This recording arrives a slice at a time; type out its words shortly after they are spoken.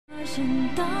Welcome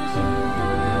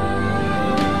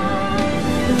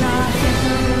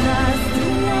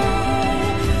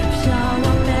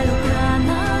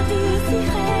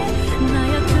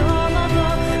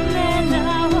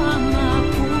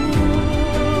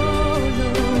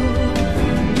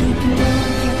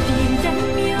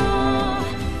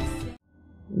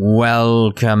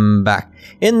back.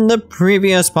 In the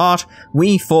previous part,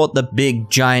 we fought the big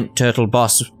giant turtle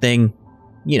boss thing,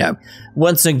 you know,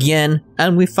 once again,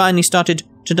 and we finally started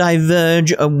to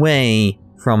diverge away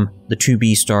from the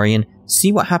 2B story and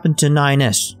see what happened to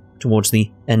 9S towards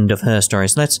the end of her story.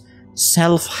 So let's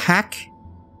self-hack.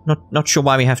 Not sure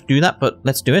why we have to do that, but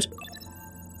let's do it.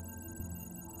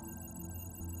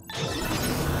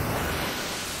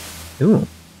 Ooh.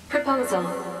 Proposal.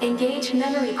 Engage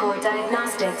memory core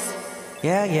diagnostics.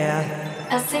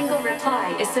 Yeah. A single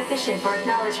reply is sufficient for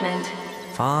acknowledgement.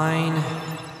 Fine.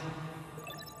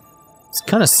 It's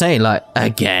kind of say, like,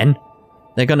 again.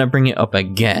 They're gonna bring it up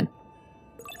again.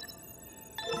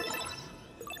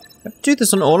 Do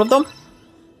this on all of them?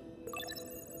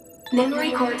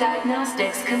 Memory core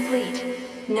diagnostics complete.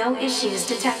 No issues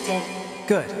detected.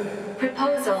 Good.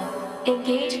 Proposal.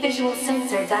 Engage visual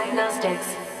sensor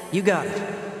diagnostics. You got it.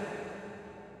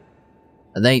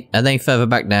 Are they further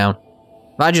back down?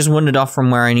 Have I just wandered off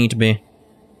from where I need to be? I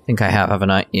think I have, haven't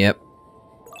I? Yep.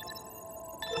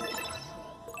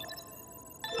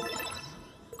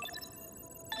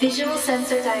 Visual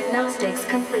sensor diagnostics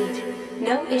complete.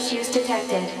 No issues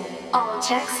detected. All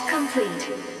checks complete.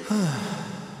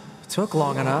 Took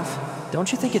long enough.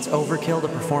 Don't you think it's overkill to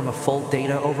perform a full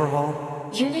data overhaul?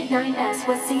 Unit 9S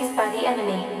was seized by the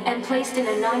enemy and placed in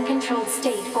a non-controlled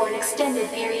state for an extended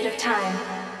period of time.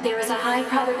 There is a high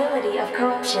probability of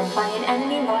corruption by an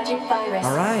enemy logic virus.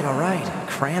 Alright.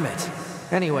 Cram it.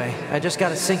 Anyway, I just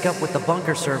gotta sync up with the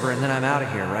bunker server and then I'm out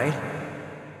of here, right?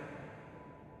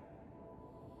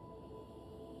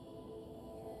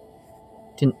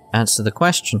 Didn't answer the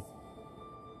question.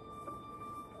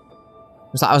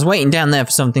 It's like I was waiting down there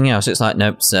for something else. It's like,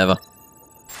 nope, server.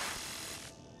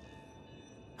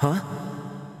 Huh?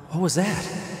 What was that?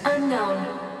 Unknown.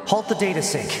 Halt the data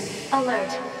sync.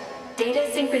 Alert. Data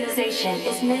synchronization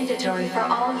is mandatory for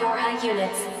all YoRHa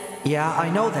units. Yeah, I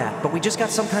know that, but we just got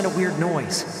some kind of weird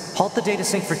noise. Halt the data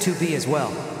sync for 2B as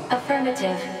well.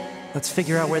 Affirmative. Let's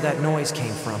figure out where that noise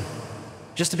came from.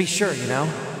 Just to be sure, you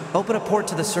know? Open a port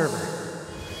to the server.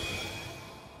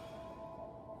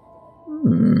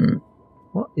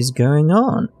 What is going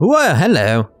on? Whoa,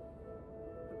 hello.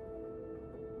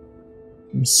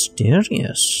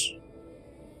 Mysterious.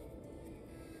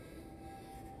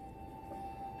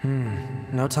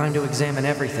 No time to examine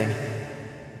everything.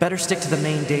 Better stick to the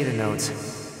main data nodes.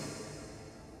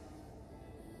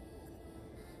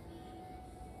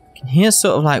 I can hear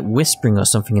sort of like whispering or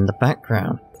something in the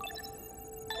background.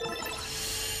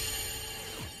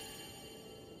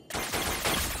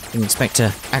 Didn't expect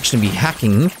to actually be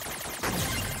hacking.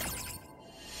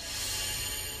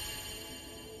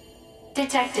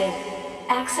 Detected.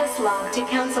 Access log to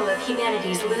Council of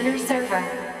Humanity's lunar server.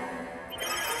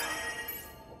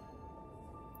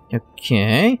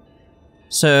 Okay.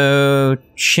 So,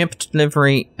 chip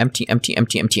delivery, empty,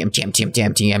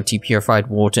 purified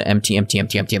water,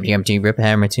 empty,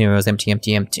 repair materials,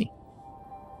 empty.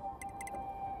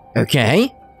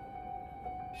 Okay.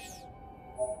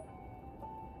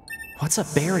 What's a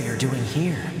barrier doing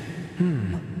here?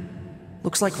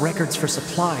 Looks like records for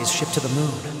supplies shipped to the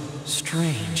moon.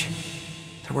 Strange.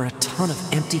 There were a ton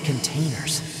of empty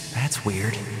containers. That's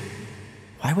weird.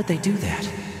 Why would they do that?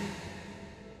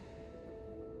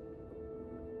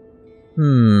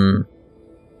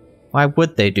 Why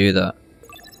would they do that?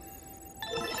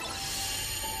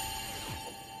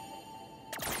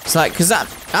 It's like, because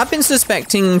I've been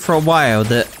suspecting for a while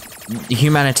that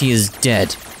humanity is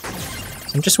dead.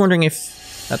 So I'm just wondering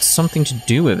if that's something to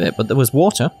do with it, but there was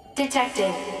water.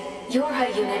 Detected.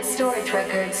 YoRHa unit storage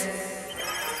records.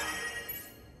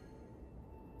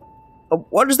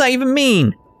 What does that even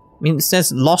mean? I mean, it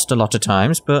says lost a lot of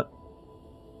times, but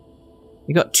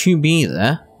you got 2B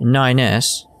there,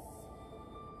 9S.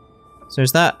 So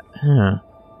is that... I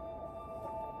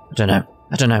don't know.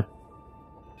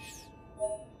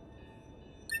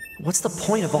 What's the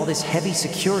point of all this heavy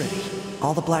security?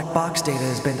 All the black box data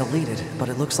has been deleted, but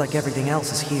it looks like everything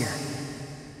else is here.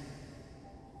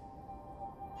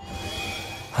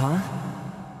 Huh?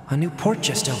 A new port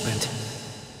just opened.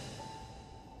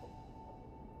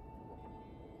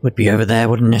 Would be over there,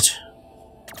 wouldn't it?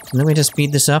 Is there a way to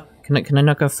speed this up? Can I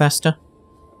not go faster?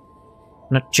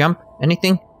 Not jump?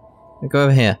 Anything? I'll go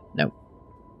over here. No.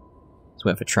 It's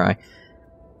worth a try.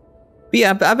 But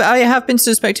yeah, I have been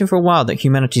suspecting for a while that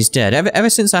humanity's dead. Ever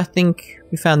since I think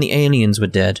we found the aliens were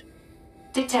dead.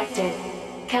 Detected.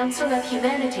 Council of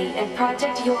Humanity and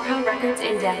Project YoRHa Records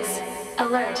Index.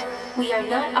 Alert. We are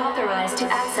not authorized to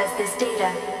access this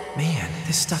data. Man,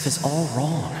 this stuff is all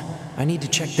wrong. I need to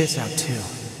check this out too.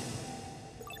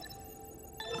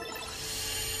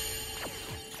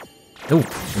 Oh,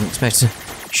 I didn't expect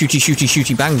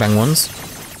shooty bang bang ones.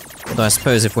 Although I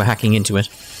suppose if we're hacking into it.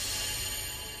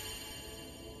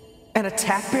 An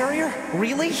attack barrier?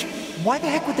 Really? Why the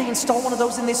heck would they install one of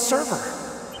those in this server?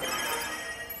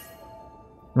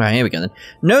 Right, here we go then.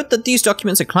 Note that these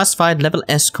documents are classified Level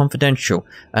S confidential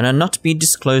and are not to be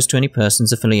disclosed to any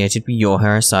persons affiliated with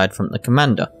YoRHa aside from the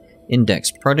commander.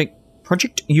 Index. Project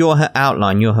YoRHa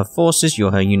outline. YoRHa forces,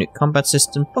 YoRHa unit combat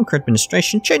system, bunker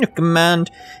administration, chain of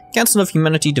command, Council of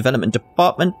Humanity Development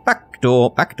Department,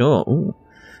 backdoor, ooh.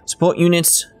 Support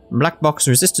units, black box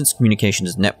resistance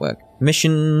communications network.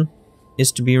 Mission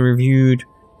is to be reviewed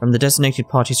from the designated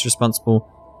parties responsible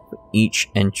for each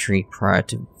entry prior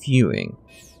to viewing.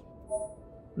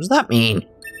 What does that mean?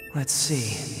 Let's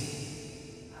see.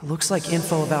 Looks like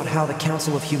info about how the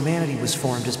Council of Humanity was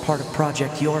formed as part of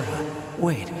Project YoRHa.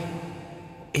 Wait,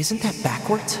 isn't that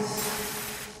backwards?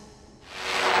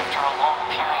 After a long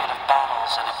period of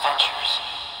battles and adventures,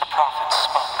 the prophets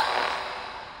spoke.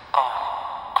 Oh,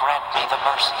 grant me the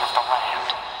mercy of the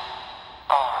land.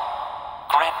 Oh,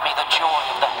 grant me the joy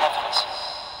of the heavens.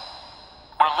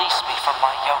 Release me from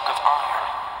my yoke of iron.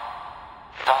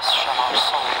 Thus shall our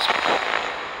souls be.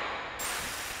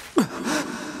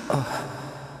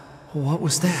 What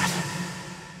was that?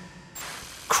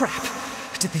 Crap!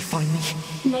 Did they find me?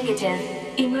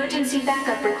 Negative. Emergency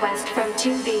backup request from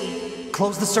 2B.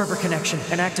 Close the server connection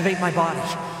and activate my body.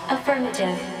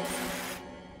 Affirmative.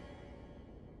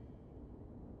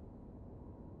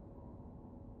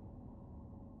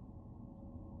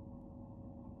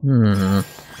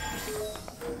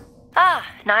 Ah,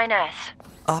 9S.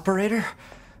 Operator?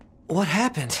 What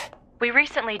happened? We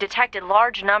recently detected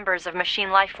large numbers of machine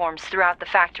lifeforms throughout the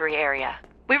factory area.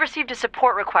 We received a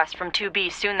support request from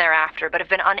 2B soon thereafter, but have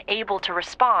been unable to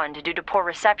respond due to poor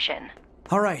reception.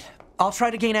 Alright, I'll try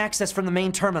to gain access from the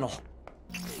main terminal.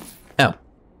 Oh. I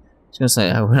was gonna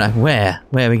say, where?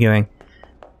 Where are we going?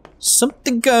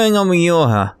 Something going on with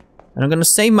YoRHa. And I'm gonna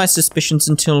save my suspicions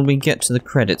until we get to the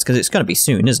credits, because it's gonna be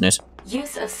soon, isn't it?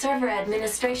 Use of server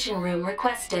administration room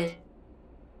requested.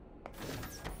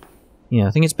 Yeah,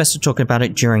 I think it's best to talk about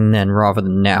it during then rather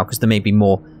than now, because there may be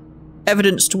more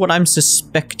evidence to what I'm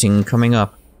suspecting coming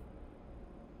up.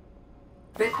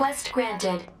 Request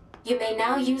granted. You may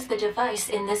now use the device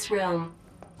in this room.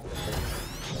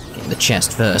 Get in the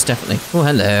chest first, definitely. Oh,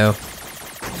 hello.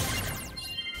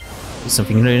 There's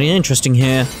something really interesting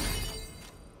here.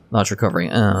 Large recovery.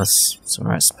 Oh, that's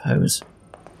alright, I suppose.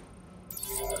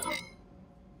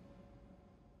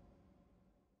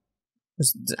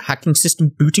 Hacking system,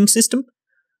 booting system?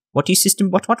 What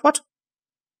system? What?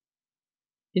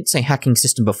 Didn't say hacking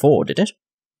system before, did it?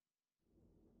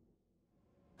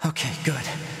 Okay, good.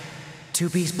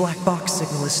 2B's black box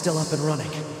signal is still up and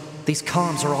running. These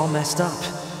comms are all messed up.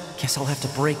 Guess I'll have to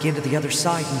break into the other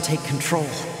side and take control.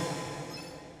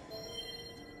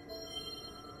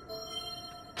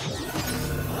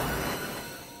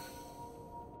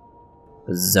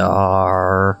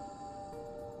 Bizarre.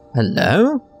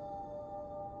 Hello?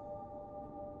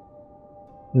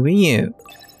 Who are you?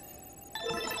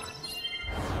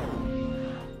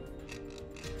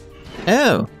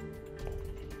 Oh.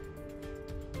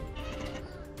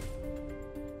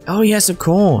 Oh yes, of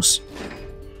course.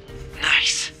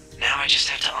 Nice. Now I just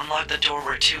have to unlock the door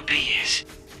where 2B is.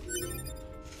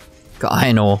 Got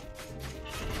iron ore.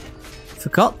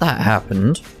 Forgot that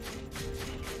happened.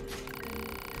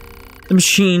 The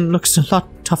machine looks a lot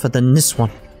tougher than this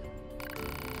one.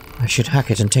 I should hack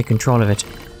it and take control of it.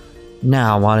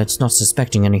 Now, while it's not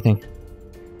suspecting anything.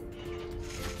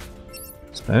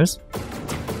 Suppose.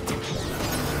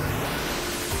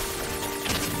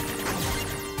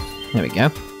 There we go.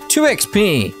 2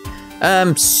 XP!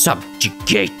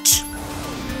 Subjugate! Is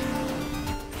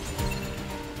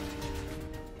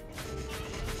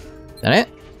that it?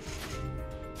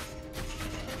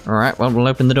 Alright, well, we'll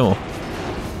open the door.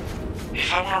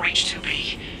 If I want to reach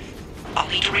 2B, I'll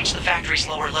need to reach the factory's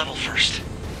lower level first.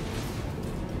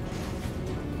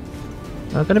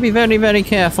 I'm gonna be very, very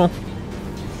careful.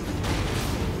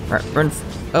 Right, run.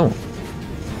 Oh.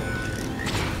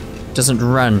 Doesn't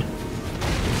run.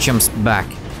 Jumps back.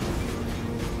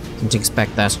 Didn't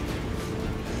expect that.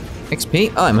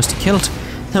 XP? Oh, I must have killed.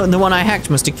 The one I hacked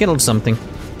must have killed something.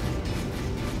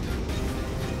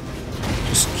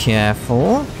 Just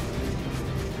careful.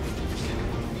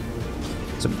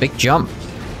 big jump.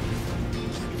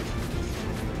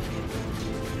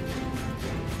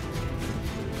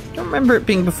 Don't remember it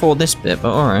being before this bit,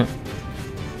 but alright.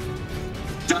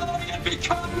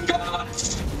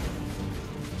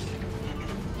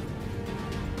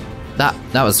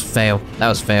 That was fail. That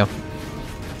was fail.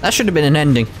 That should have been an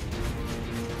ending.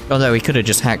 Although he could have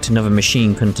just hacked another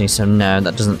machine, couldn't he? So no,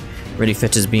 that doesn't really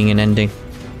fit as being an ending.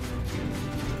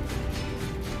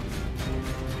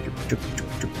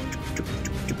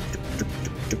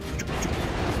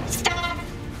 Stop!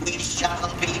 We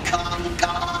shall become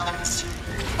gods.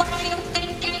 What are you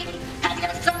thinking? Have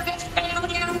your service failed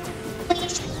you?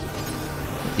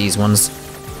 These ones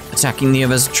attacking the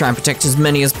others, try and protect as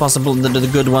many as possible that are the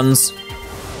good ones.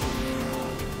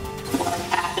 What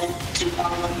happened to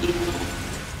all of you?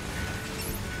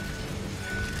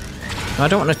 I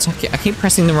don't want to attack it. I keep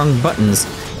pressing the wrong buttons.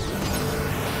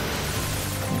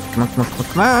 Come on, come on, come on,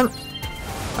 come on!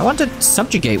 I want to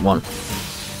subjugate one.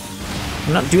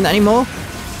 I'm not doing that anymore.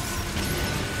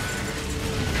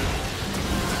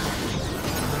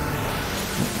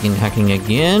 Begin hacking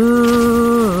again.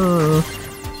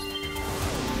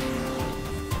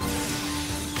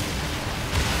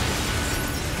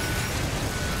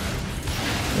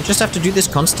 I just have to do this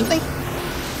constantly?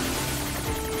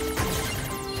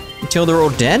 Until they're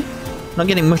all dead? Not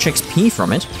getting much XP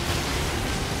from it.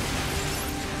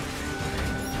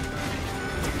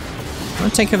 I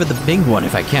want to take over the big one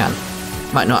if I can.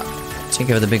 Might not take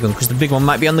over the big one because the big one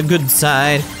might be on the good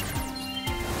side.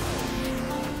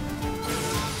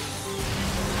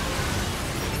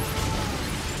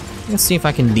 Let's see if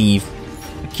I can leave.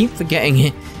 I keep forgetting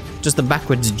it. Just the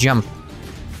backwards jump.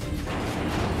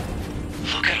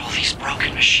 Look at all these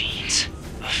broken machines.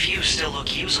 A few still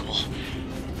look usable.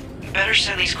 Better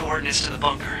send these coordinates to the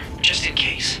bunker, just in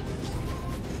case.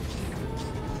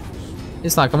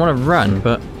 It's like I want to run,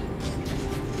 but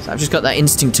so I've just got that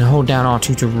instinct to hold down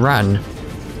R2 to run.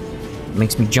 It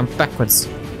makes me jump backwards.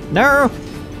 No!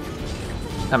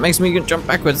 That makes me jump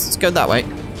backwards. Let's go that way.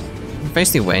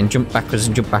 Face the way and jump backwards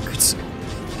and jump backwards.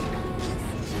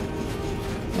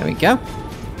 There we go.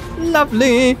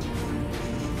 Lovely!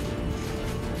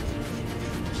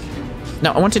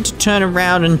 No, I wanted to turn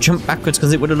around and jump backwards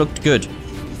because it would have looked good.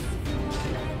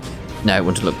 No, it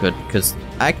wouldn't have looked good because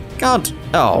I can't.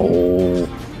 Oh.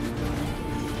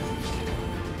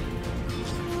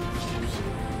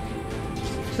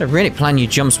 So really plan your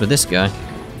jumps with this guy.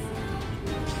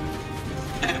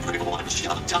 Everyone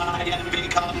shall die and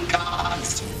become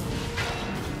gods.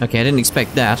 Okay, I didn't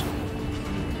expect that.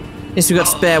 At least we got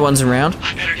spare ones around.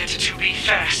 I better get to 2B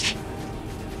fast.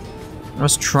 I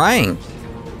was trying.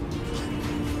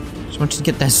 Just wanted to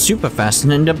get there super fast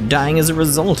and end up dying as a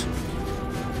result.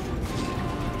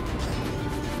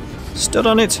 Stood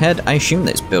on its head. I assume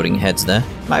there's building heads there.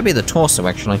 Might be the torso,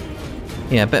 actually.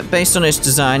 Yeah, but based on its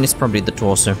design, it's probably the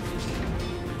torso.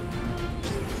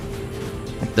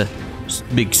 Like the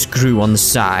big screw on the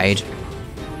side.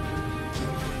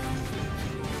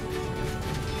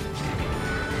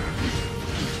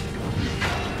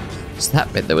 It's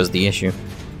that bit that was the issue.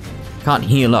 Can't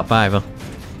heal up either.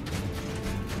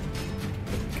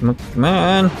 Come on, come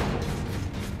on.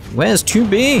 Where's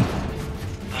 2B?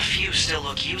 A few still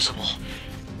look usable.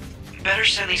 Better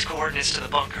send these coordinates to the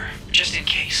bunker, just in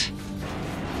case.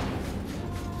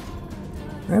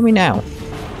 Where are we now?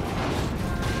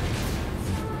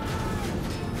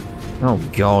 Oh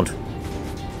god.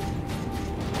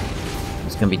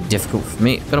 It's gonna be difficult for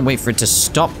me. Gotta wait for it to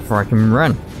stop before I can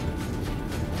run.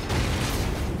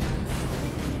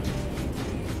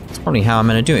 That's probably how I'm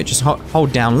gonna do it. Just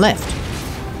hold down left.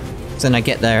 So then I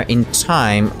get there in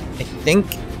time, I think.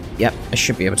 Yep, I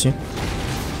should be able to.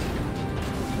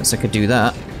 Guess I could do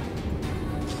that.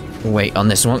 Wait on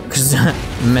this one, because I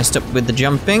messed up with the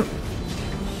jumping.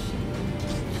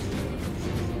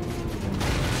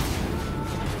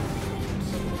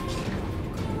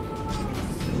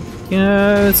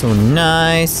 Go, it's all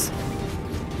nice.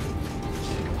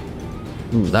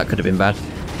 Ooh, that could have been bad.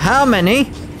 How many?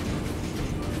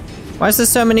 Why is there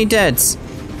so many deads?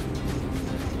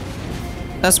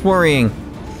 That's worrying.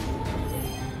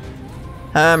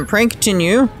 Pray and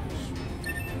continue.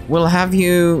 We'll have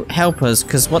you help us,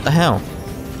 because what the hell?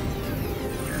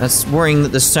 That's worrying that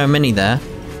there's so many there.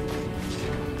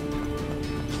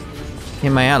 Okay,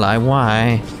 my ally,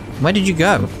 why? Where did you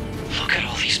go? Look at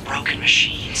all these broken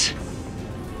machines.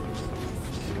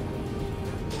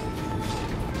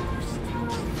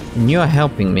 And you're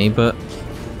helping me, but...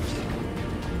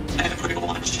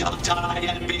 Everyone shall die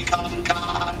and become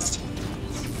gods.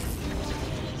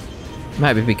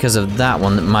 Might be because of that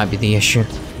one that might be the issue.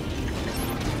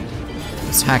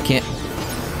 Let's hack it.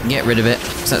 get rid of it,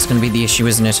 because that's going to be the issue,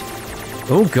 isn't it?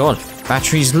 Oh god,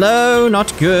 battery's low,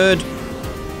 not good.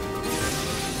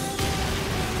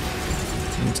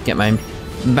 Need to get my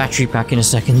battery pack in a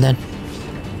second then.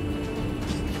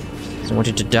 I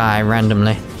wanted to die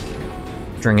randomly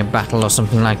during a battle or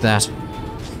something like that.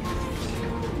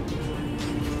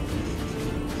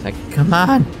 Like, come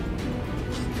on.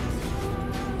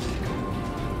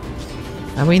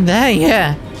 Are we there?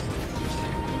 Yeah.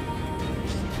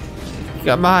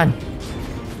 Come on.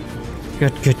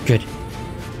 Good, good, good.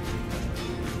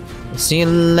 See you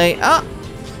later. Ah!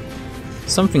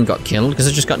 Something got killed because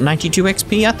I just got 92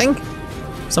 XP, I think.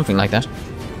 Something like that.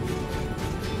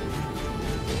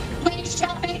 We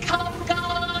shall become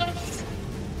gods.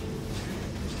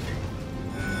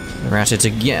 We're at it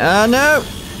again. Oh, no!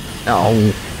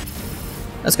 Oh.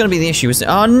 That's gonna be the issue, isn't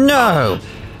it? Oh, no!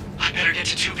 I better get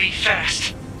to 2B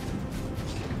fast.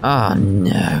 Oh,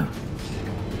 no.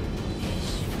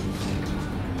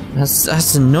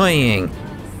 That's annoying.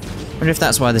 I wonder if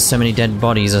that's why there's so many dead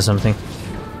bodies or something.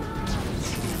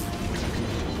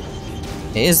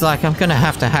 It is like I'm gonna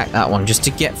have to hack that one just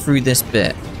to get through this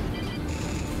bit.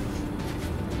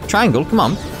 Triangle, come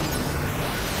on.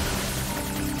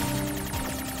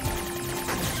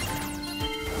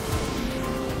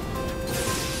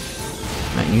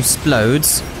 Right, you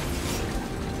explodes.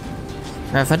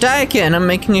 Right, if I die again, I'm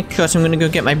making a cut. I'm gonna go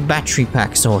get my battery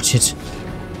pack sorted. So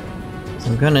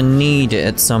I'm gonna need it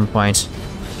at some point.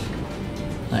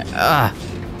 Like,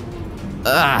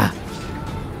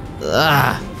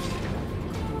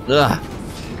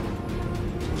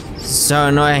 so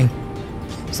annoying.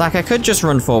 It's like I could just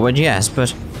run forward, yes,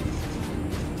 but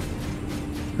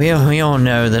we all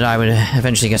know that I would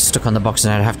eventually get stuck on the box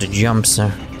and I'd have to jump,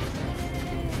 so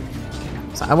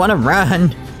I want to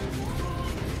run.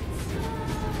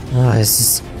 Oh,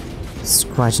 this is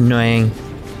quite annoying.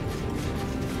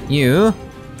 You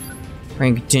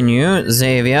can continue,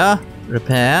 Xavier.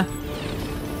 Repair.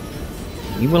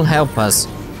 You will help us.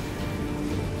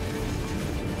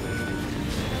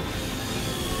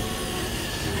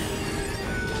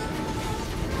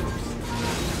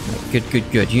 Good,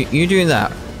 good, good. You do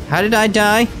that. How did I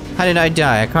die? How did I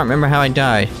die? I can't remember how I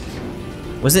died.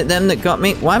 Was it them that got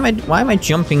me? Why am I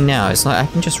jumping now? It's like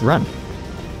I can just run.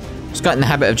 Just got in the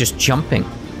habit of just jumping.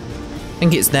 I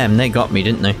think it's them. They got me,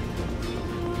 didn't they?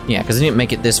 Yeah, because I didn't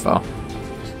make it this far.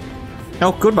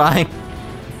 Oh, goodbye.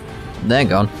 They're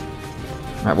gone.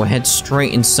 Right, we'll head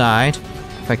straight inside.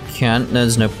 If I can.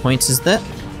 There's no points, is there?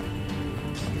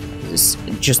 It's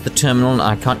just the terminal.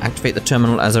 I can't activate the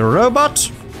terminal as a robot.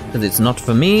 Because it's not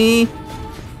for me.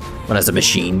 Well, as a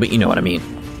machine, but you know what I mean.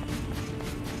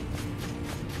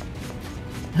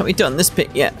 Have we done this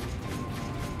bit yet?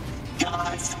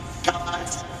 Gods,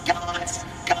 gods, gods,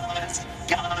 gods,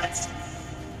 gods.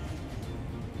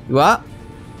 You are?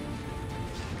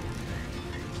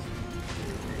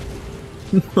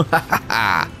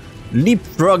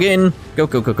 Leapfrogging! Go,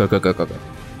 go, go, go, go, go, go, go.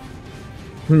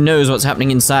 Who knows what's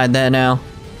happening inside there now?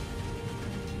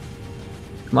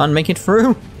 Come on, make it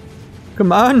through.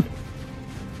 Come on.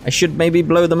 I should maybe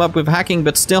blow them up with hacking,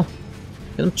 but still.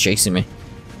 They're chasing me.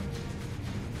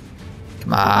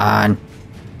 Come on.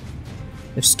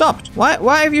 They've stopped.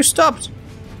 Why have you stopped?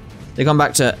 They've gone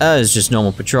back to, it's just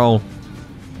normal patrol.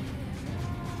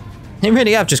 They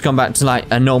really have just gone back to like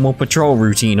a normal patrol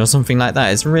routine or something like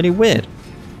that. It's really weird.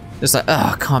 It's like,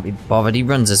 oh, I can't be bothered. He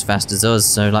runs as fast as us,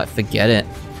 so like, forget it.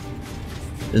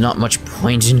 There's not much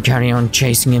point in carrying on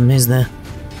chasing him, is there?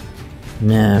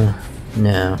 No,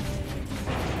 no.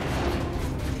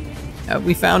 Have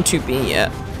we found 2B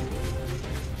yet?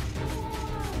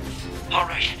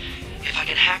 Alright, if I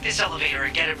can hack this elevator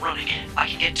and get it running, I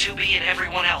can get 2B and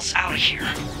everyone else out of here.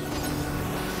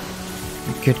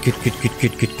 Good, good, good, good,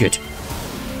 good, good, good.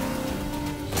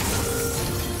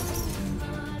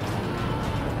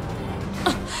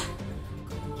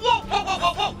 Whoa, whoa, whoa,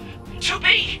 whoa, whoa!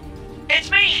 2B! It's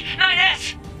me,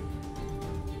 9S!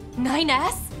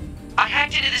 9S? I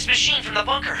hacked into this machine from the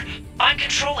bunker. I'm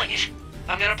controlling it.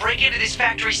 I'm gonna break into these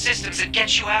factory systems and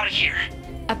get you out of here.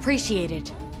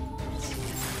 Appreciated.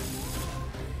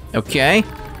 Okay.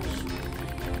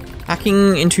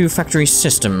 Hacking into factory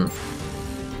system.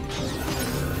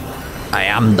 I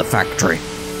am the factory.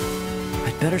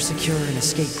 I'd better secure an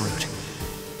escape route.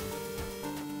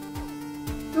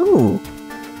 Ooh.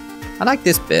 I like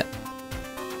this bit.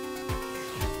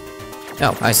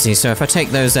 Oh, I see. So if I take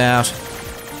those out,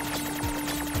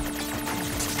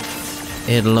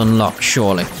 it'll unlock,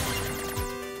 surely.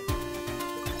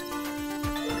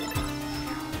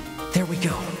 There we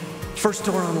go. First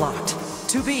door unlocked.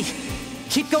 2B,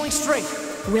 keep going straight.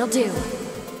 Will do.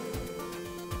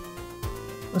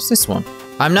 What's this one?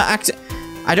 I'm not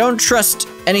I don't trust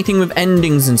anything with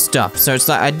endings and stuff, so it's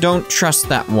like I don't trust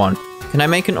that one. Can I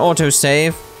make an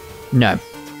autosave? No.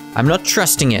 I'm not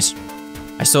trusting it.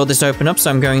 I saw this open up, so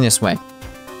I'm going this way.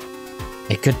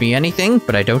 It could be anything,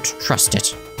 but I don't trust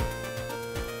it.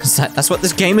 Because that's what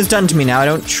this game has done to me now. I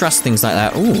don't trust things like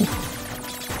that. Ooh.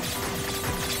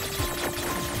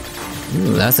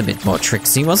 Ooh, that's a bit more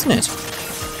tricksy, wasn't it?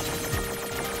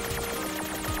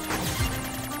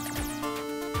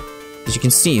 As you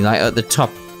can see, like at the top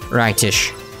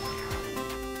right-ish.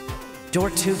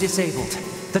 Door 2 disabled.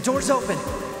 The door's open.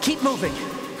 Keep moving.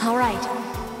 All right.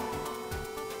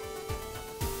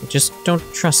 I just don't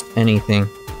trust anything.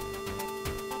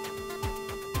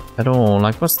 At all.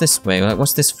 Like, what's this way? Like,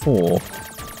 what's this for?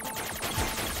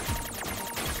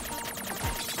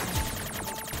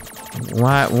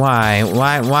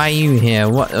 Why are you here?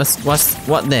 What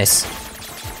this?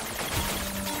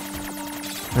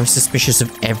 I'm suspicious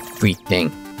of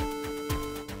everything.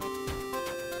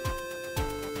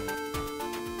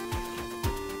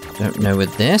 Don't know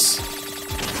with this.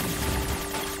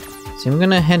 So I'm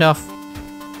gonna head off.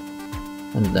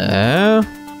 Hello.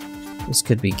 This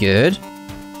could be good.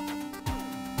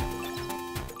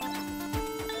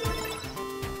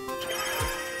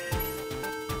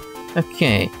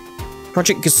 Okay.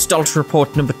 Project Gestalt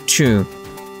Report number 2.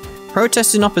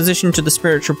 Protest in opposition to the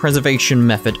spiritual preservation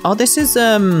method. Oh, this is,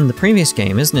 the previous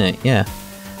game, isn't it? Yeah.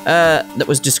 That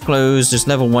was disclosed as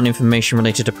level 1 information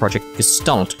related to Project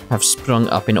Gestalt have sprung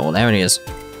up in all areas.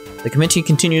 The committee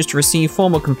continues to receive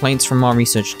formal complaints from our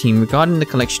research team regarding the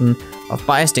collection of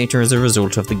biased data as a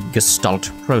result of the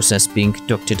Gestalt process being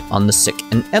conducted on the sick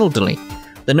and elderly.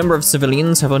 The number of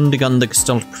civilians who have undergone the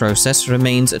Gestalt process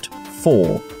remains at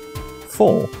 4.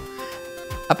 4.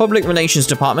 A public relations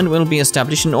department will be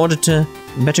established in order to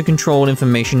better control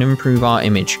information and improve our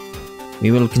image.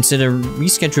 We will consider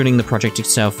rescheduling the project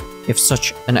itself if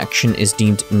such an action is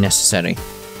deemed necessary.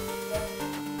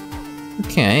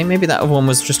 Okay, maybe that one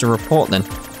was just a report then.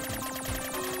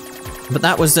 But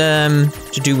that was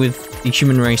to do with the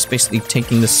human race basically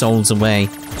taking the souls away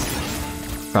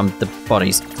from the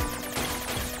bodies.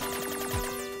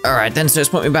 Alright then, so it's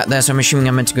put me back there, so I'm assuming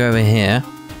I'm meant to go over here.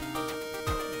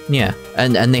 Yeah,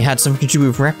 and they had something to do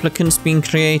with replicants being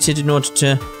created in order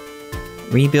to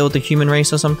rebuild the human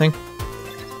race or something.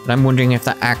 But I'm wondering if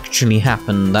that actually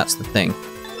happened, that's the thing.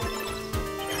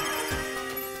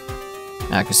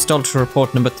 Gestalt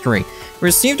report number 3. We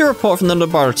received a report from the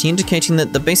laboratory indicating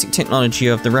that the basic technology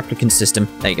of the replicant system,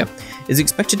 there you go, is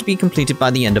expected to be completed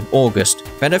by the end of August.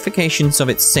 Verifications of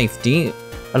its safety,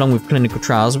 along with clinical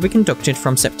trials, will be conducted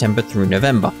from September through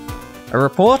November. A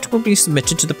report will be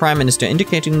submitted to the Prime Minister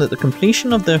indicating that the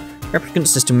completion of the replicant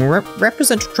system will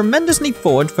represent a tremendous leap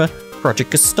forward for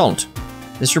Project Gestalt.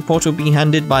 This report will be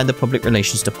handed by the Public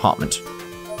Relations Department.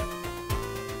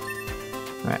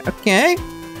 Right, okay.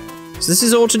 So this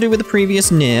is all to do with the previous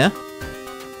NieR.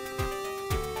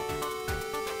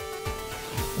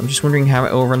 I'm just wondering how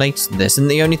it all relates to this, and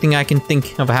the only thing I can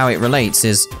think of how it relates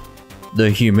is the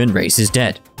human race is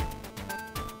dead.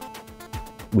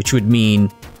 Which would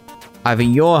mean either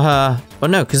YoRHa... Oh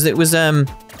no, because it was,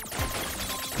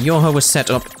 YoRHa was set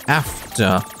up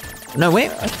after... No,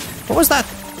 wait, what was that?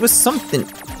 It was something,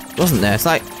 wasn't there? It's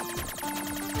like...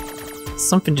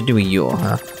 something to do with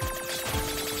YoRHa.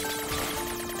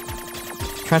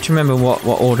 I'm trying to remember what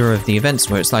order of the events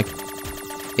were. It's like...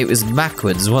 it was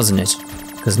backwards, wasn't it?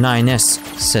 Because 9S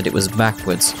said it was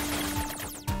backwards.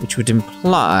 Which would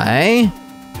imply...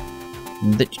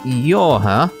 that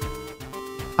YoRHa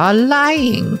are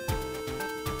lying.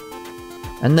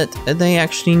 And that they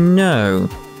actually know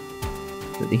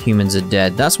that the humans are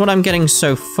dead. That's what I'm getting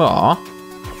so far.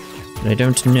 But I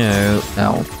don't know.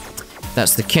 Oh,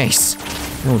 that's the case.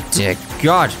 Oh dear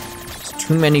God. There's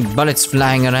too many bullets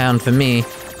flying around for me.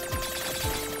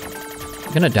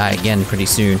 I'm gonna die again pretty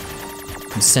soon. I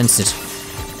can sense it.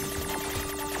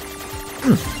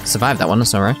 Survived that one,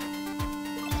 that's alright.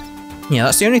 Yeah,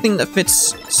 that's the only thing that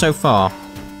fits so far.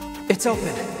 It's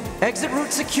open. Exit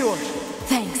route secured.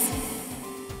 Thanks.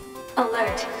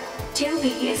 Alert.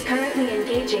 2B is currently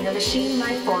engaging a machine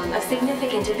lifeform of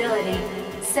significant ability.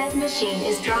 Said machine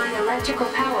is drawing electrical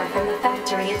power from the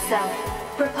factory itself.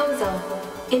 Proposal.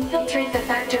 Infiltrate the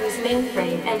factory's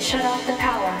mainframe and shut off the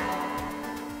power.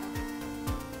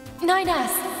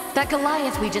 9S, that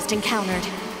Goliath we just encountered.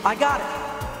 I got it.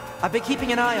 I've been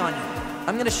keeping an eye on you.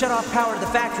 I'm gonna shut off power to the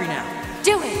factory now.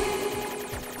 Do it!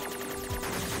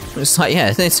 It's like,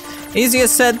 yeah, it's easier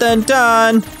said than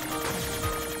done.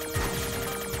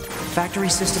 Factory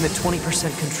system at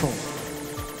 20% control.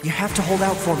 You have to hold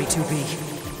out for me, 2B.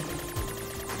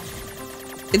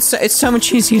 It's so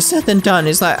much easier said than done.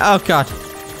 It's like, oh god.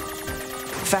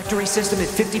 Factory system at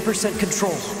 50%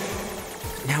 control.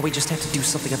 Now we just have to do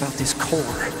something about this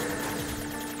core.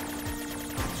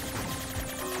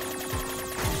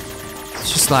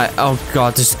 It's just like, oh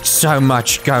god, there's so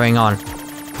much going on.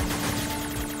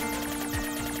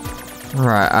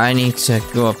 Right, I need to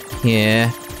go up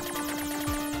here.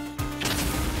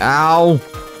 Ow!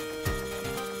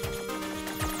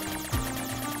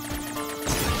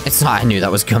 It's not, I knew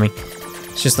that was coming.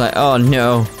 It's just like, oh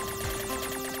no.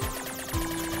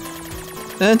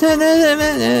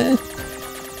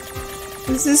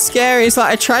 This is scary. It's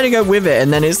like I try to go with it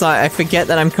and then it's like I forget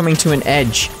that I'm coming to an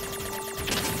edge.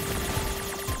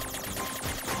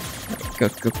 Go.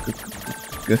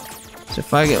 So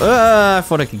if I get, I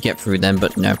thought I could get through them,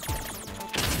 but no.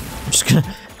 I'm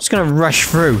just gonna rush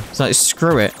through. It's like,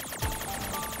 screw it.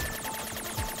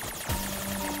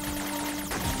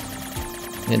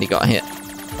 Nearly got hit.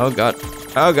 Oh god.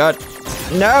 Oh god.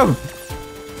 No!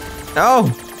 No!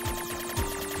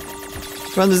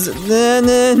 Come on, there's...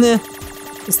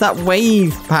 It's that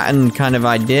wave pattern kind of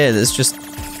idea that's just...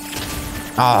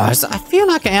 Oh, I feel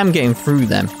like I am getting through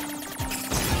them.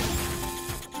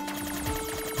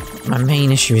 My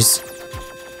main issue is...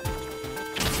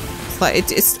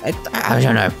 It's like, I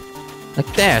don't know.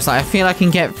 Like there, it's like I feel I can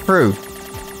get through.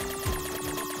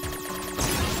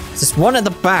 There's one at the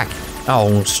back.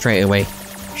 Oh, straight away.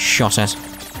 Shot it.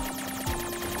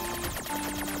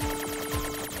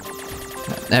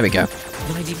 There we go.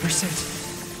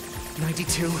 90%.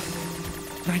 92.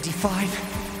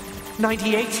 95.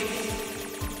 98.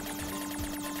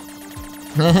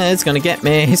 It's gonna get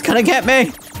me. It's gonna get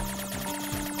me.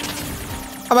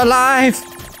 I'm alive.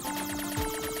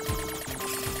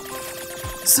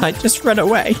 So I just run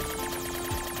away.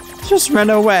 Just run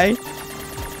away.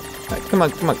 Right, come on.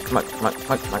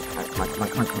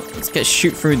 Let's get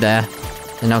shoot through there.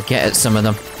 And I'll get at some of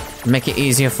them. Make it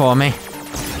easier for me.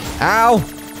 Ow!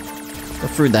 Go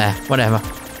through there. Whatever.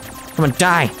 Come on,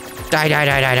 die. Die.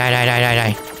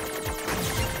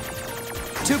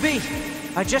 2B,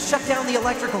 I just shut down the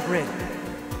electrical grid.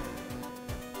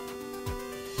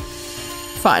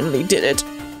 Finally did it.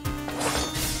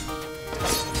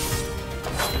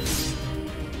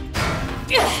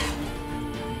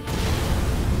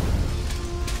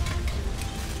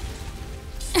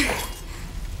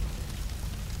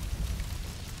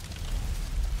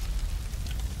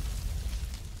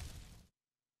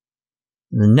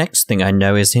 The next thing I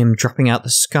know is him dropping out the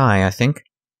sky, I think.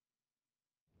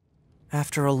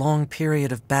 After a long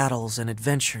period of battles and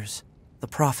adventures, the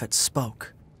prophet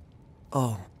spoke.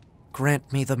 Oh,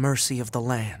 grant me the mercy of the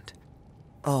land.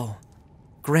 Oh,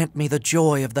 grant me the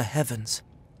joy of the heavens.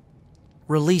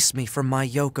 Release me from my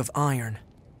yoke of iron.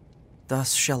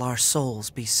 Thus shall our souls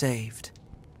be saved.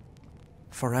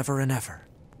 Forever and ever.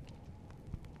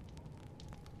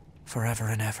 Forever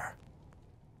and ever.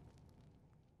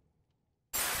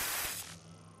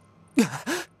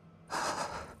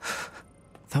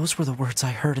 Those were the words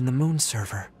I heard in the moon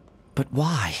server. But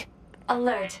why?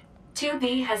 Alert.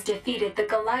 2B has defeated the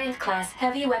Goliath-class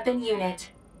heavy weapon unit.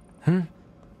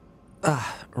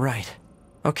 Right.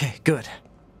 Okay, good.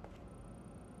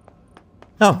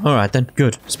 Oh, alright then.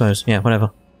 Good, I suppose. Yeah,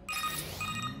 whatever.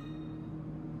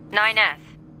 9S.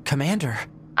 Commander.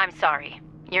 I'm sorry.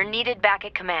 You're needed back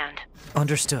at command.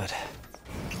 Understood.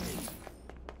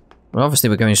 Well, obviously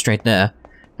we're going straight there.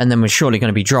 And then we're surely going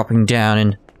to be dropping down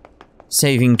and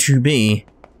saving 2B.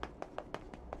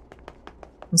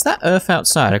 Is that Earth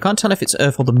outside? I can't tell if it's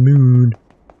Earth or the moon.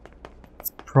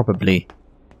 It's probably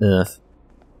Earth.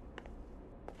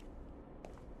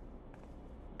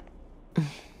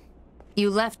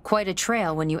 You left quite a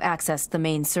trail when you accessed the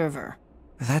main server.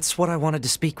 That's what I wanted to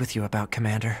speak with you about,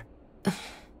 Commander.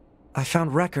 I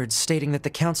found records stating that the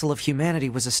Council of Humanity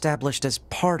was established as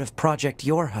part of Project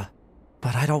YoRHa.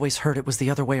 But I'd always heard it was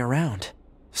the other way around.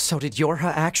 So did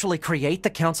YoRHa actually create the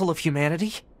Council of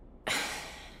Humanity?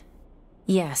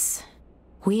 Yes.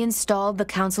 We installed the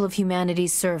Council of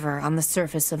Humanity's server on the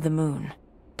surface of the moon.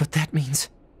 But that means...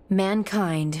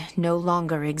 Mankind no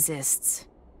longer exists.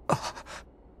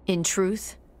 In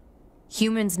truth,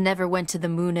 humans never went to the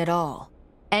moon at all.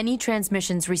 Any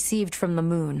transmissions received from the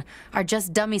moon are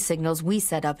just dummy signals we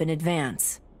set up in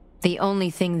advance. The only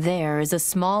thing there is a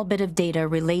small bit of data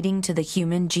relating to the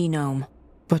human genome.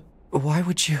 But why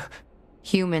would you...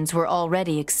 Humans were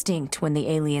already extinct when the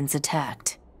aliens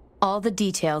attacked. All the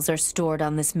details are stored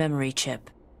on this memory chip.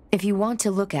 If you want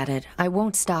to look at it, I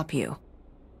won't stop you.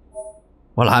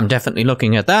 Well, I'm definitely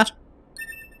looking at that.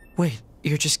 Wait,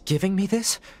 you're just giving me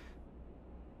this?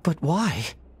 But why?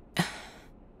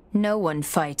 No one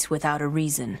fights without a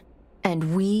reason.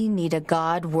 And we need a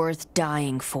god worth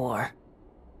dying for.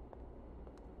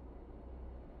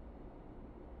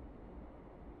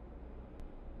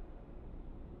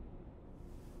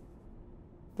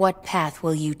 What path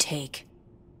will you take?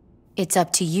 It's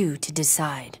up to you to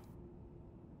decide.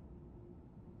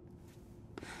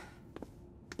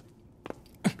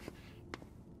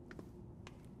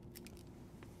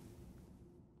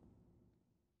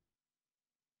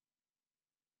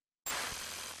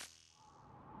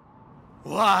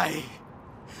 Why?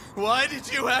 Why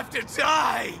did you have to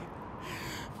die?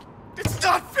 It's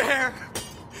not fair!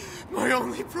 My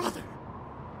only brother.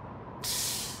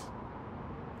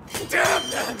 Damn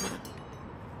them!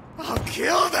 I'll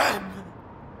kill them!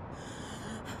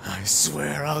 I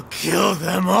swear I'll kill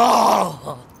them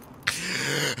all!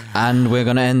 And we're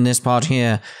gonna end this part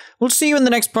here. We'll see you in the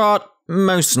next part,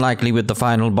 most likely with the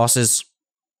final bosses.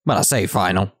 Well, I say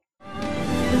final.